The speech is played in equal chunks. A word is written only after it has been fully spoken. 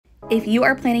If you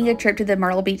are planning a trip to the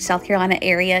Myrtle Beach, South Carolina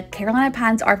area, Carolina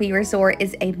Pines RV Resort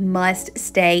is a must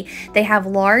stay. They have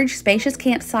large, spacious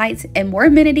campsites and more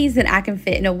amenities than I can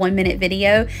fit in a 1-minute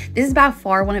video. This is by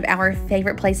far one of our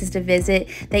favorite places to visit.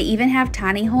 They even have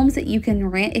tiny homes that you can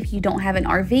rent if you don't have an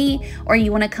RV or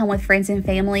you want to come with friends and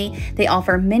family. They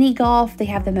offer mini golf. They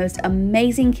have the most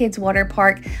amazing kids water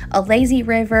park, a lazy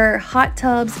river, hot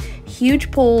tubs,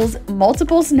 huge pools,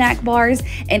 multiple snack bars,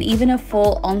 and even a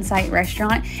full on-site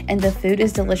restaurant. And the food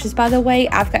is delicious, by the way.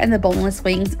 I've gotten the boneless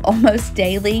wings almost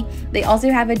daily. They also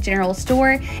have a general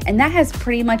store, and that has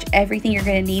pretty much everything you're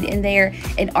going to need in there,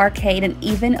 an arcade, and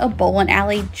even a bowling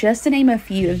alley, just to name a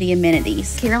few of the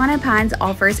amenities. Carolina Pines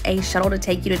offers a shuttle to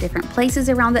take you to different places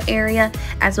around the area,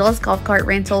 as well as golf cart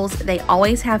rentals. They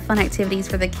always have fun activities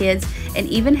for the kids and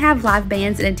even have live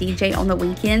bands and a DJ on the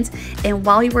weekends. And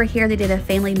while we were here, they did a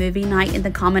family movie night in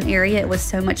the common area. It was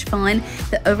so much fun.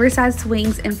 The oversized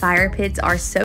swings and fire pits are so